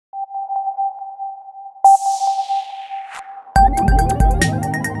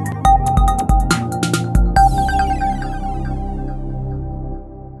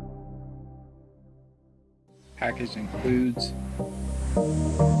Package includes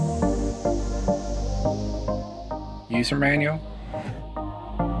user manual,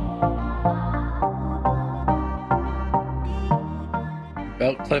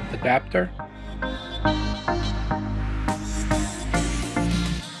 belt clip adapter,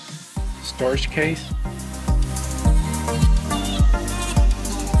 storage case,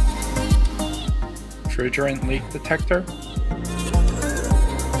 refrigerant leak detector,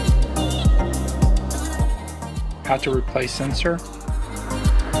 how to replace sensor,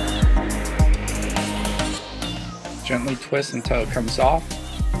 gently twist until it comes off,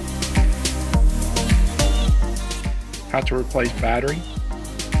 how to replace battery,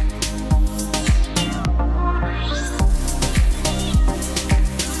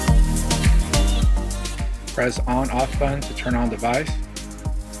 press on/off button to turn on device,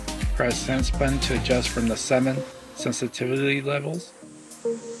 press sense button to adjust from the 7 sensitivity levels,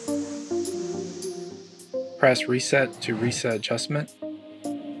 press reset to reset adjustment.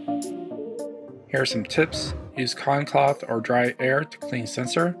 Here are some tips. Use cotton cloth or dry air to clean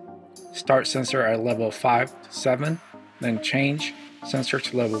sensor. Start sensor at level 5 to 7, then change sensor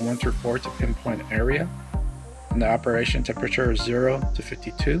to level 1 through 4 to pinpoint area. And the operation temperature is 0 to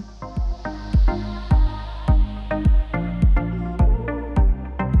 52.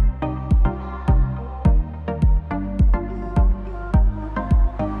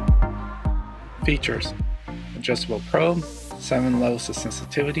 Features: adjustable probe, 7 levels of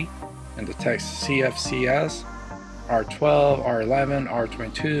sensitivity, and detects CFCS, R12, R11,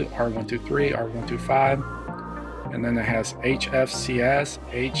 R22, R123, R125, and then it has HFCS,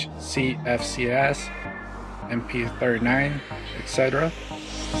 HCFCS, MP39, etc.